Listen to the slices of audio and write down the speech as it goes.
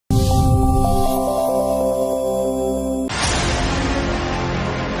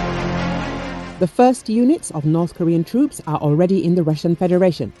The first units of North Korean troops are already in the Russian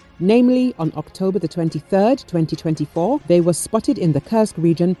Federation. Namely, on October the 23rd, 2024, they were spotted in the Kursk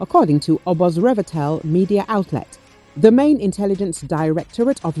region, according to obozrevatel media outlet. The main intelligence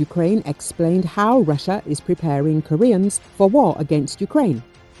directorate of Ukraine explained how Russia is preparing Koreans for war against Ukraine.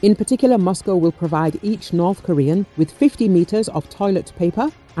 In particular, Moscow will provide each North Korean with 50 meters of toilet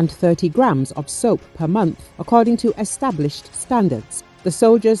paper and 30 grams of soap per month, according to established standards. The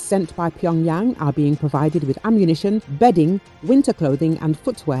soldiers sent by Pyongyang are being provided with ammunition, bedding, winter clothing and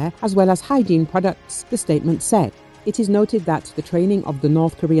footwear, as well as hygiene products, the statement said. It is noted that the training of the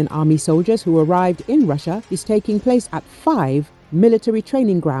North Korean army soldiers who arrived in Russia is taking place at 5 military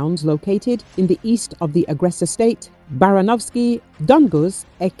training grounds located in the east of the aggressor state: Baranovsky, Donguz,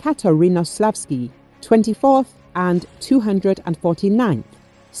 Ekaterinoslavsky, 24th and 249th.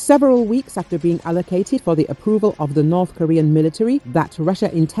 Several weeks after being allocated for the approval of the North Korean military that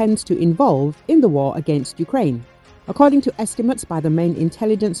Russia intends to involve in the war against Ukraine. According to estimates by the main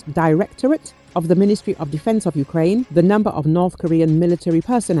intelligence directorate of the Ministry of Defense of Ukraine, the number of North Korean military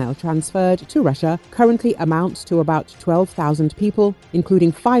personnel transferred to Russia currently amounts to about 12,000 people,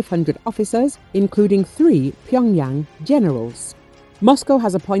 including 500 officers, including 3 Pyongyang generals. Moscow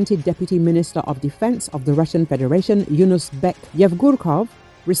has appointed Deputy Minister of Defense of the Russian Federation, Yunusbek Yevgurkov,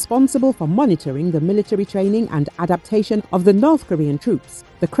 responsible for monitoring the military training and adaptation of the North Korean troops.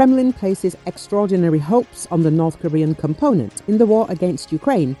 The Kremlin places extraordinary hopes on the North Korean component in the war against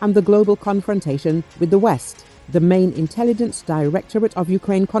Ukraine and the global confrontation with the West. The main intelligence directorate of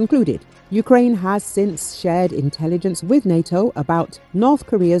Ukraine concluded, Ukraine has since shared intelligence with NATO about North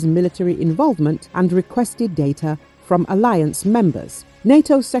Korea's military involvement and requested data from alliance members.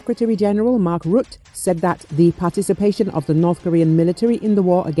 NATO Secretary General Mark Rutte said that the participation of the North Korean military in the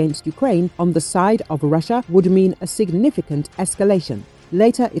war against Ukraine on the side of Russia would mean a significant escalation.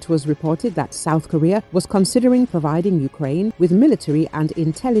 Later, it was reported that South Korea was considering providing Ukraine with military and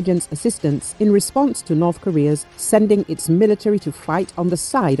intelligence assistance in response to North Korea's sending its military to fight on the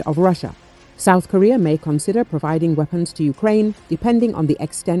side of Russia. South Korea may consider providing weapons to Ukraine, depending on the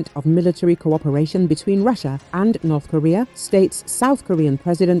extent of military cooperation between Russia and North Korea, states South Korean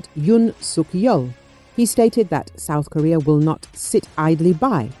President Yoon Suk-yeol. He stated that South Korea will not sit idly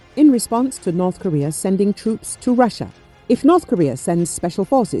by in response to North Korea sending troops to Russia. If North Korea sends special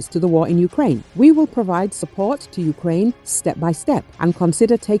forces to the war in Ukraine, we will provide support to Ukraine step by step and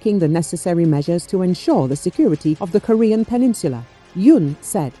consider taking the necessary measures to ensure the security of the Korean peninsula, Yoon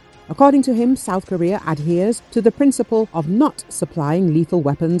said. According to him, South Korea adheres to the principle of not supplying lethal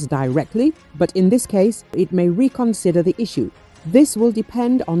weapons directly, but in this case, it may reconsider the issue. This will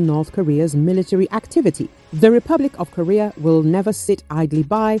depend on North Korea's military activity. The Republic of Korea will never sit idly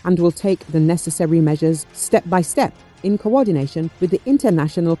by and will take the necessary measures step by step in coordination with the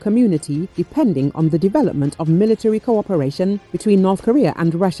international community, depending on the development of military cooperation between North Korea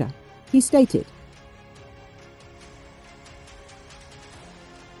and Russia, he stated.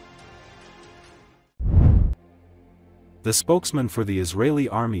 The spokesman for the Israeli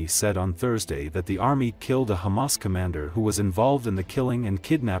army said on Thursday that the army killed a Hamas commander who was involved in the killing and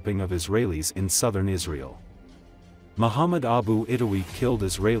kidnapping of Israelis in southern Israel. Mohammed Abu Itawi killed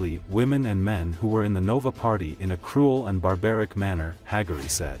Israeli women and men who were in the Nova party in a cruel and barbaric manner, Hagari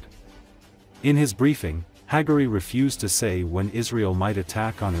said. In his briefing, Hagari refused to say when Israel might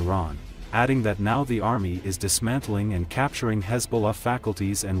attack on Iran, adding that now the army is dismantling and capturing Hezbollah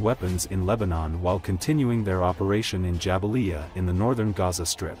faculties and weapons in Lebanon while continuing their operation in Jabalia in the northern Gaza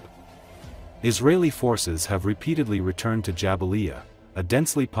Strip. Israeli forces have repeatedly returned to Jabalia, a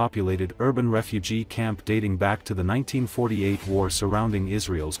densely populated urban refugee camp dating back to the 1948 war surrounding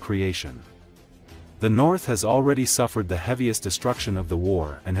Israel's creation. The north has already suffered the heaviest destruction of the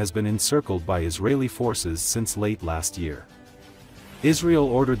war and has been encircled by Israeli forces since late last year. Israel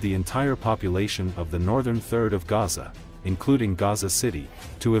ordered the entire population of the northern third of Gaza, including Gaza City,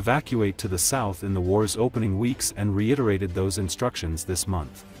 to evacuate to the south in the war's opening weeks and reiterated those instructions this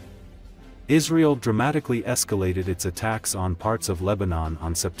month. Israel dramatically escalated its attacks on parts of Lebanon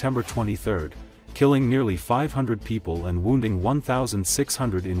on September 23, killing nearly 500 people and wounding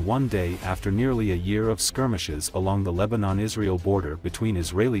 1,600 in one day after nearly a year of skirmishes along the Lebanon-Israel border between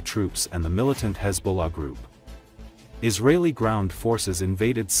Israeli troops and the militant Hezbollah group. Israeli ground forces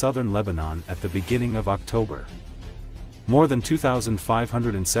invaded southern Lebanon at the beginning of October. More than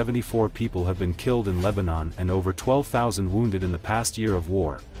 2,574 people have been killed in Lebanon and over 12,000 wounded in the past year of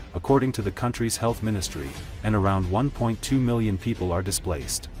war, according to the country's health ministry, and around 1.2 million people are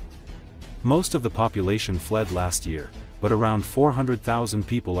displaced. Most of the population fled last year, but around 400,000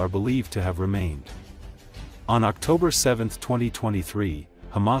 people are believed to have remained. On October 7, 2023,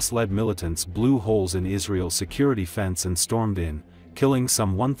 Hamas-led militants blew holes in Israel's security fence and stormed in, killing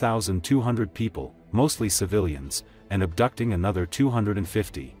some 1,200 people, mostly civilians, and abducting another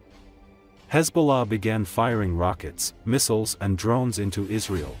 250. Hezbollah began firing rockets, missiles and drones into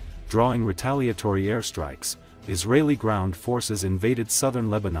Israel, drawing retaliatory airstrikes. Israeli ground forces invaded southern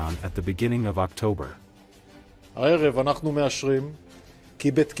Lebanon at the beginning of October. הערב אנחנו מאשרים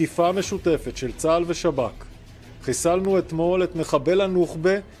כי בתקיפה משותפת של צה"ל ושב"כ חיסלנו אתמול את מחבל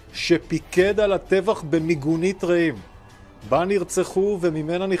הנוח'בה שפיקד על הטבח במיגונית רעים, בה נרצחו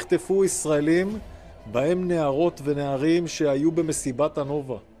וממנה נחטפו ישראלים, בהם נערות ונערים שהיו במסיבת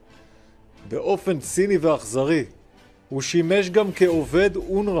הנובה. באופן ציני ואכזרי, הוא שימש גם כעובד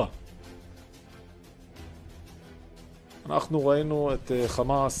אונר"א. אנחנו ראינו את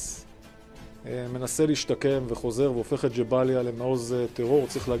חמאס מנסה להשתקם וחוזר והופך את ג'באליה למעוז טרור.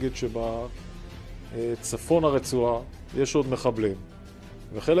 צריך להגיד שבצפון הרצועה יש עוד מחבלים,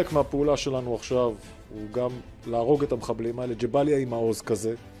 וחלק מהפעולה שלנו עכשיו הוא גם להרוג את המחבלים האלה. ג'באליה היא מעוז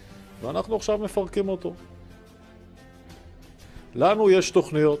כזה, ואנחנו עכשיו מפרקים אותו. לנו יש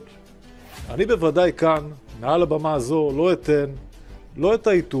תוכניות. אני בוודאי כאן, מעל הבמה הזו, לא אתן לא את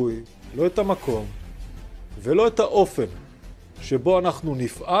העיתוי, לא את המקום ולא את האופן שבו אנחנו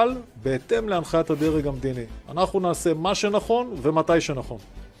נפעל בהתאם להנחיית הדרג המדיני. אנחנו נעשה מה שנכון ומתי שנכון.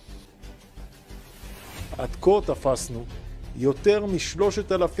 עד כה תפסנו יותר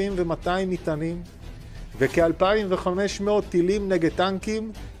מ-3,200 מטענים וכ-2,500 טילים נגד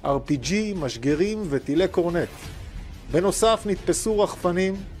טנקים, RPG, משגרים וטילי קורנט. בנוסף נתפסו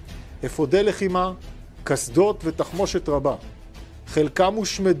רחפנים, אפודי לחימה, קסדות ותחמושת רבה. חלקם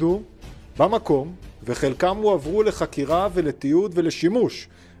הושמדו במקום וחלקם הועברו לחקירה ולתיעוד ולשימוש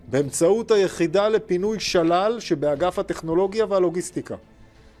באמצעות היחידה לפינוי שלל שבאגף הטכנולוגיה והלוגיסטיקה.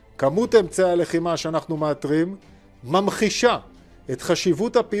 כמות אמצעי הלחימה שאנחנו מאתרים ממחישה את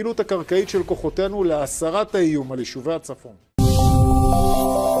חשיבות הפעילות הקרקעית של כוחותינו להסרת האיום על יישובי הצפון.